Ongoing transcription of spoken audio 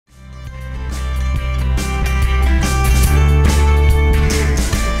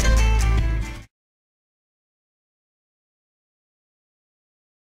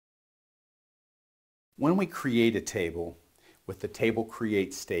When we create a table with the table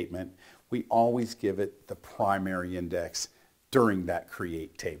create statement, we always give it the primary index during that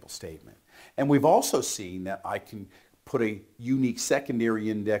create table statement. And we've also seen that I can put a unique secondary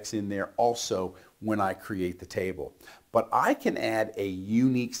index in there also when I create the table. But I can add a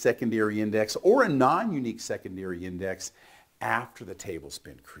unique secondary index or a non-unique secondary index after the table's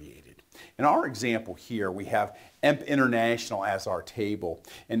been created. In our example here, we have EMP International as our table.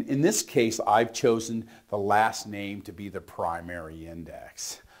 And in this case, I've chosen the last name to be the primary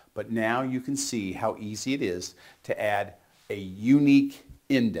index. But now you can see how easy it is to add a unique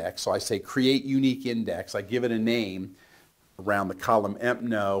index. So I say create unique index. I give it a name around the column EMP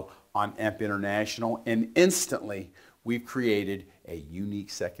No on EMP International, and instantly we've created a unique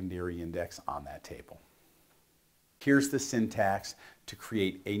secondary index on that table. Here's the syntax to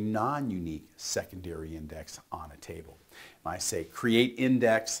create a non-unique secondary index on a table. And I say create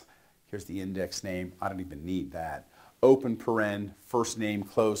index, here's the index name, I don't even need that. Open paren, first name,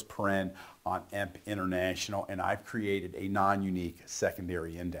 close paren on EMP International, and I've created a non-unique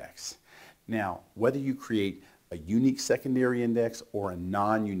secondary index. Now, whether you create a unique secondary index or a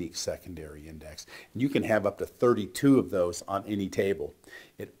non-unique secondary index, and you can have up to 32 of those on any table,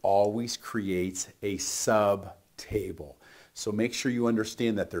 it always creates a sub-table. So make sure you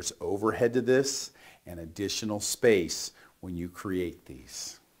understand that there's overhead to this and additional space when you create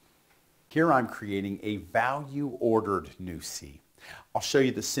these. Here I'm creating a value-ordered NUC. I'll show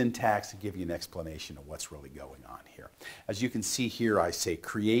you the syntax and give you an explanation of what's really going on here. As you can see here, I say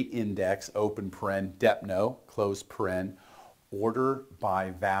create index, open paren, depno, close paren, order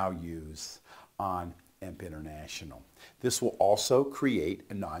by values on EMP International. This will also create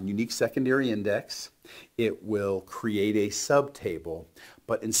a non-unique secondary index. It will create a subtable,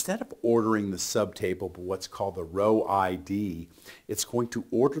 but instead of ordering the subtable by what's called the row ID, it's going to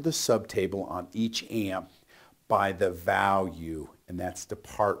order the subtable on each AMP by the value, and that's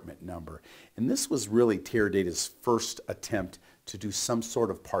department number. And this was really Teradata's first attempt to do some sort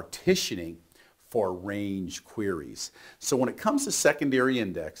of partitioning for range queries. So when it comes to secondary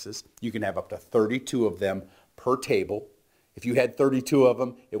indexes, you can have up to 32 of them per table. If you had 32 of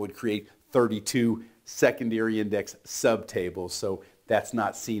them, it would create 32 secondary index subtables, so that's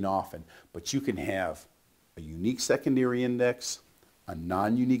not seen often. But you can have a unique secondary index, a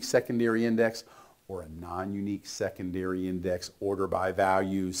non-unique secondary index, or a non-unique secondary index order by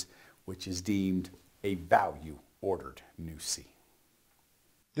values, which is deemed a value-ordered NUC.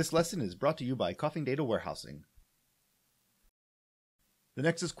 This lesson is brought to you by Coffing Data Warehousing. The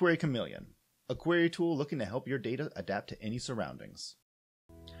next is Query Chameleon, a query tool looking to help your data adapt to any surroundings.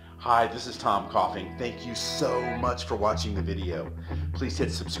 Hi, this is Tom Coffing. Thank you so much for watching the video. Please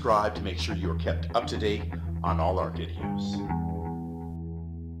hit subscribe to make sure you are kept up to date on all our videos.